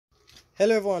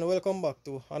Hello everyone, welcome back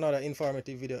to another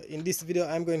informative video. In this video,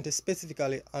 I'm going to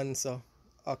specifically answer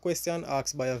a question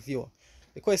asked by a viewer.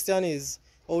 The question is,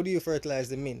 how do you fertilize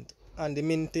the mint? And the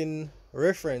minting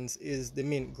reference is the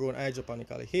mint grown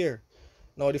hydroponically here.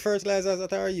 Now the fertilizers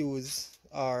that are used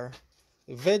are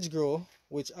the veg grow,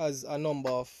 which has a number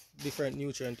of different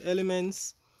nutrient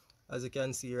elements, as you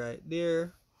can see right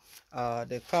there.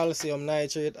 The calcium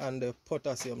nitrate and the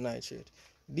potassium nitrate.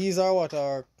 These are what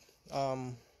are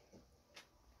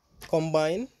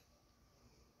combined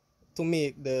to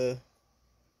make the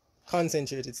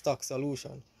concentrated stock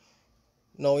solution.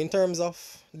 Now in terms of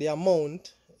the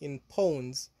amount in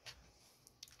pounds,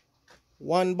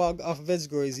 one bag of veg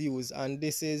grow is used, and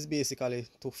this is basically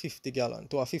to a 50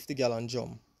 gallon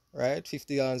drum, right?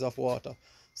 50 gallons of water.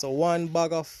 So one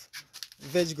bag of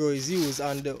veg grow is used,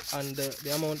 and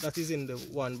the amount that is in the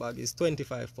one bag is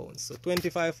 25 pounds. So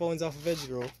 25 pounds of veg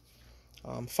grow,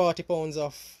 40 pounds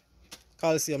of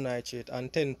calcium nitrate,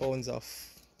 and 10 pounds of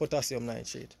potassium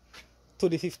nitrate to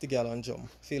the 50 gallon drum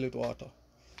filled with water.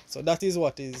 So that is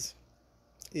what is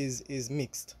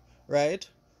mixed, right?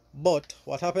 But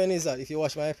what happened is that if you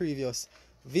watch my previous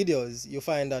videos, you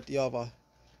find that you have a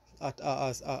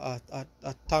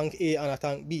tank A and a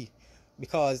tank B,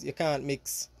 because you can't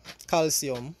mix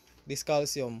this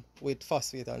calcium with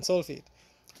phosphate and sulfate,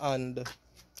 and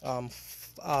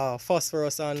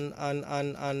phosphorus and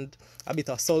a bit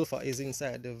of sulfur is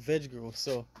inside the veg grow,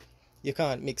 so you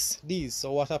can't mix these.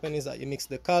 So what happens is that you mix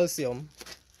the calcium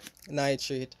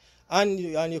nitrate and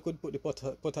you could put the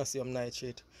potassium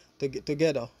nitrate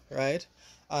together, right?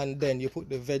 And then you put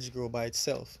the veg grow by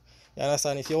itself. You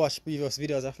understand? If you watch previous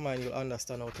videos of mine, you'll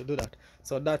understand how to do that.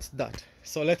 So that's that.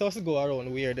 So let us go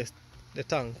around where the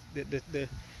tank,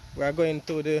 we are going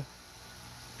to the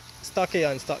stock A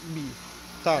and stock B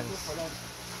tanks,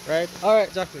 right? All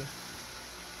right, Jacqueline.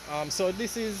 So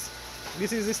this is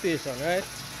the station, right?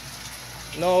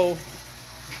 Now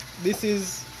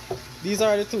these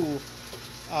are the two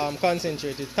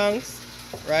concentrated tanks,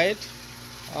 right?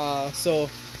 So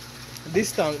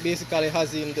this tank basically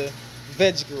has in the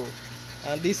veg grow,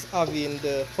 and this having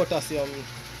the potassium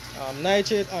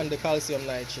nitrate and the calcium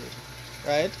nitrate,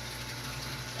 right?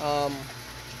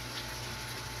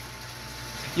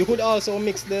 You could also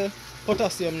mix the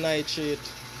potassium nitrate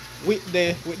with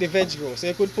the veg grow. So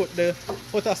you could put the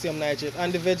potassium nitrate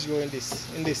and the veg grow in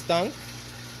this tank,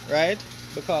 right?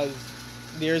 Because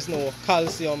there's no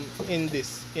calcium in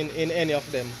any of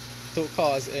them to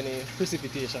cause any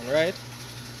precipitation, right?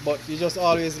 But you just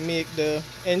always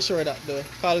ensure that the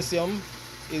calcium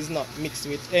is not mixed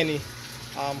with any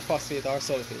phosphate or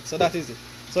sulfate. So that is it.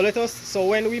 So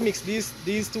when we mix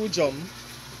these two jump,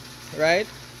 right,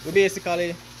 we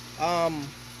basically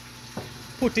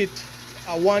put it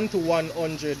a 1 to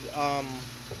 100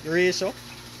 ratio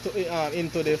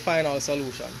into the final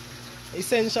solution.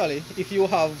 Essentially, if you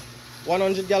have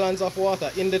 100 gallons of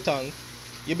water in the tank,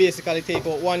 you basically take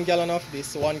out 1 gallon of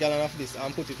this, 1 gallon of this,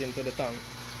 and put it into the tank.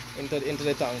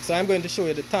 So I'm going to show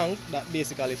you the tank that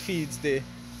basically feeds the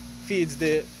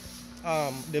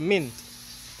mint,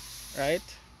 right?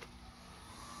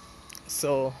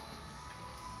 So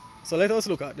let us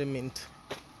look at the mint.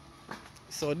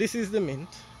 So this is the mint,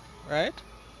 right?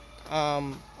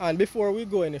 And before we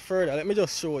go any further, let me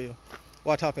just show you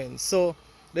what happens. So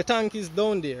the tank is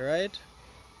down there, right?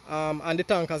 And the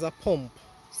tank has a pump.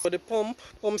 So the pump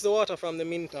pumps the water from the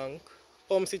mint tank,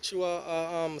 pumps it through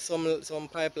some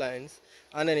pipelines,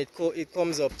 and then it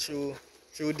comes up through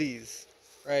these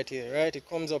right here, right? It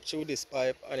comes up through this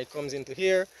pipe and it comes into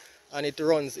here, and it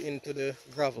runs into the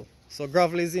gravel. So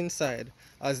gravel is inside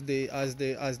as the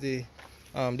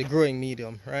growing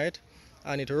medium, right?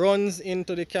 And it runs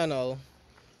into the canal,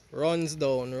 runs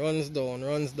down,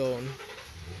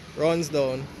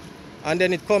 and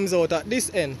then it comes out at this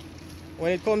end.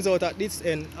 When it comes out at this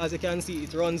end, as you can see,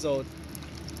 it runs out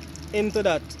into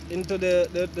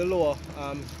the lower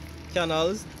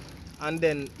canals, and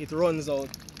then it runs out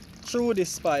through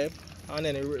this pipe, and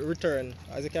then it return.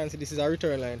 As you can see, this is a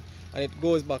return line, and it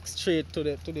goes back straight to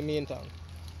the main tank.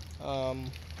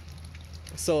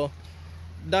 So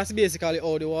that's basically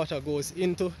how the water goes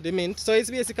into the mint. So it's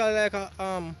basically like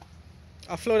a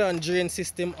flood and drain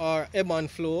system, or ebb and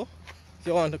flow, if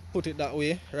you want to put it that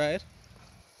way, right?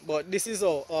 But this is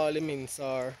how all the mints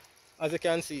are. As you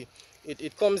can see,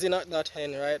 it comes in at that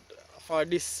end, right, for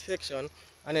this section,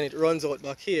 and then it runs out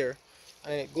back here,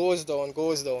 and then it goes down,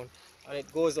 and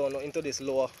it goes down into this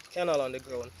lower canal on the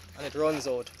ground, and it runs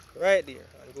out right there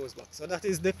and goes back. So that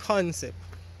is the concept,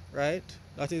 right?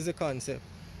 That is the concept.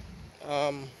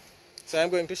 So I'm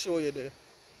going to show you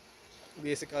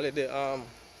basically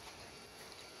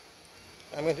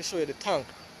I'm going to show you the tank,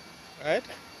 right?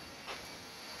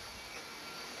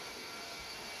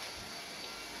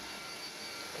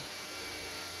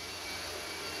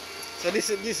 So this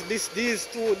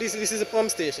is a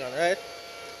pump station, right?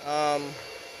 Um,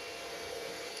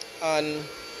 and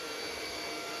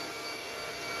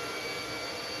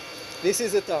this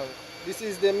is the tank. This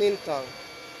is the main tank,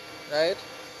 right?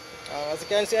 As you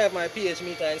can see, I have my pH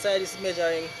meter inside. This is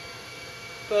measuring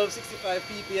 1265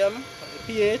 ppm.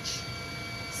 The pH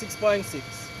 6.6,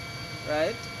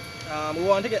 right? We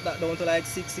want to get that down to like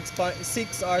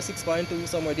 6.6 or 6.2,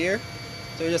 somewhere there.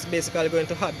 So you're just basically going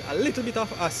to add a little bit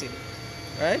of acid,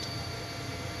 right?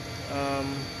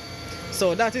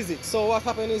 So that is it. So what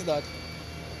happens is that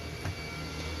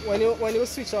when you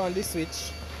switch on this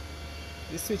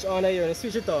switch on here and you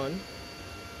switch it on,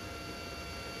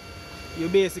 you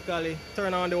basically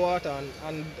turn on the water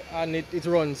and it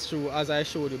runs through, as I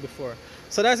showed you before.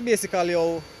 So that's basically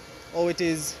how it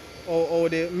is, how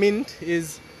the mint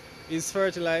is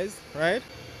fertilized, right?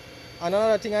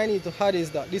 Another thing I need to add is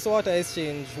that this water is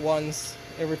changed once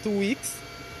every 2 weeks,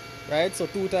 right? So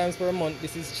 2 times per month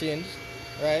this is changed,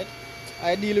 right?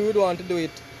 Ideally we'd want to do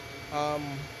it a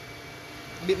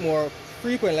bit more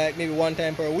frequent, like maybe 1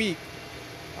 time per week,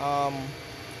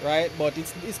 right? But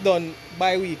it's done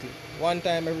bi-weekly, 1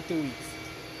 time every 2 weeks,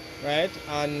 right?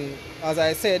 And as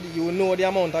I said, you know the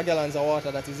amount of gallons of water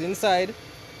that is inside,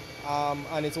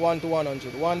 and it's 1 to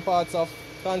 100, 1 parts of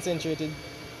concentrated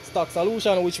stock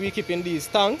solution, which we keep in these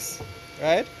tanks,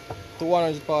 right, to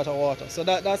 100 parts of water. So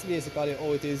that's basically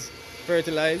how it is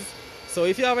fertilized. So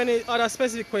if you have any other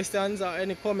specific questions or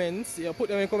any comments, you put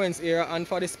them in the comments here. And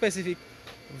for the specific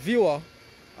viewer,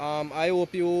 I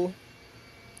hope you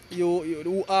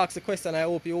who ask the question, I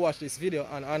hope you watch this video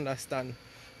and understand.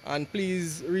 And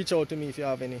please reach out to me if you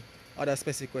have any other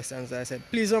specific questions. As I said,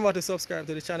 please remember to subscribe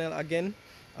to the channel again.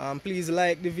 Please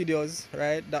like the videos,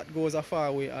 right? That goes a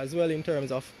far way as well in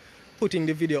terms of putting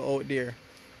the video out there,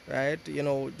 right? You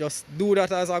know, just do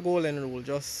that as a golden rule.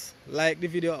 Just like the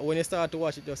video. When you start to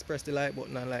watch it, just press the like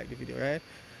button and like the video, right?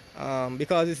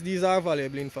 Because these are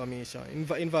valuable information,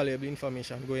 invaluable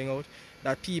information going out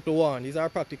that people want. These are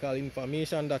practical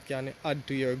information that can add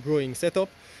to your growing setup,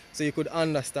 so you could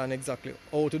understand exactly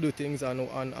how to do things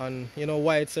and you know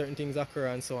why certain things occur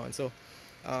and so on. So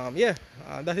yeah,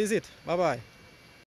 that is it. Bye bye.